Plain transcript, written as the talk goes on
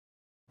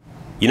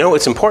You know,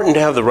 it's important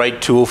to have the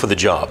right tool for the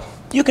job.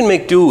 You can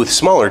make do with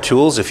smaller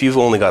tools if you've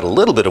only got a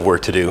little bit of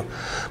work to do,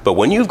 but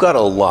when you've got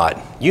a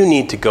lot, you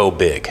need to go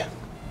big.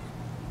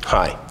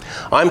 Hi,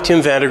 I'm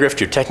Tim Vandergrift,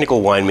 your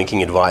technical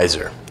winemaking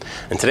advisor,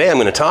 and today I'm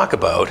going to talk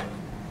about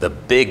the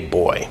big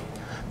boy,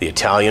 the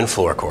Italian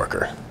floor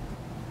corker.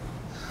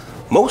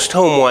 Most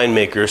home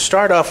winemakers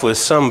start off with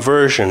some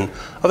version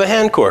of a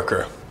hand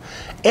corker,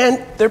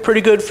 and they're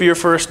pretty good for your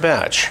first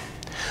batch.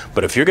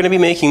 But if you're going to be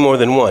making more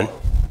than one,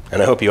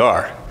 and I hope you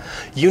are,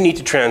 you need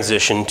to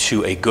transition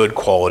to a good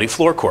quality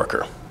floor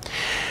corker.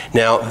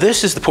 Now,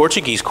 this is the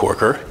Portuguese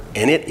corker,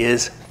 and it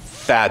is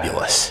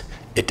fabulous.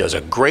 It does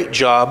a great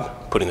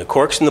job putting the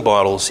corks in the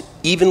bottles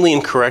evenly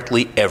and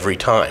correctly every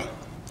time.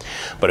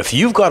 But if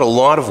you've got a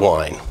lot of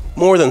wine,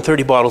 more than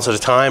 30 bottles at a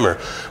time or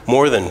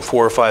more than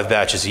 4 or 5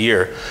 batches a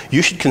year,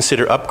 you should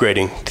consider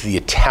upgrading to the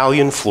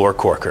Italian floor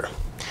corker.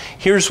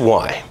 Here's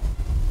why.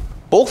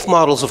 Both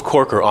models of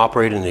corker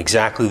operate in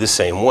exactly the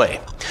same way.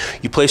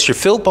 You place your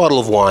filled bottle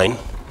of wine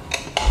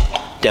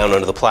down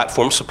under the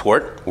platform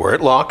support where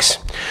it locks,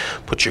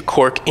 put your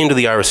cork into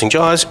the irising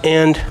jaws,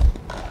 and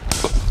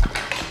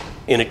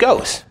in it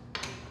goes.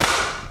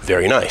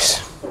 Very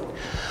nice.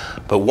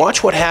 But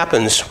watch what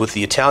happens with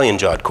the Italian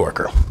jawed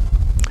corker.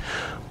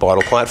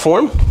 Bottle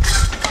platform,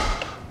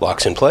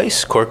 locks in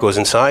place, cork goes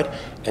inside,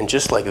 and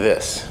just like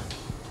this.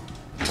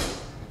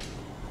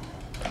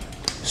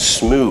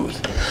 Smooth.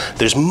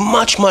 There's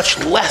much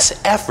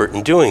less effort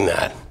in doing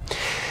that.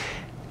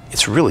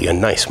 It's really a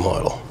nice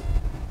model.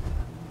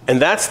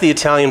 And that's the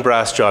Italian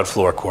brass jawed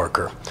floor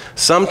corker.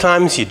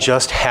 Sometimes you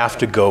just have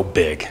to go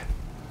big.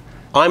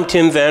 I'm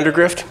Tim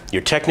Vandergrift,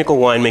 your technical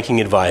winemaking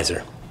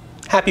advisor.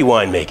 Happy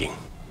winemaking.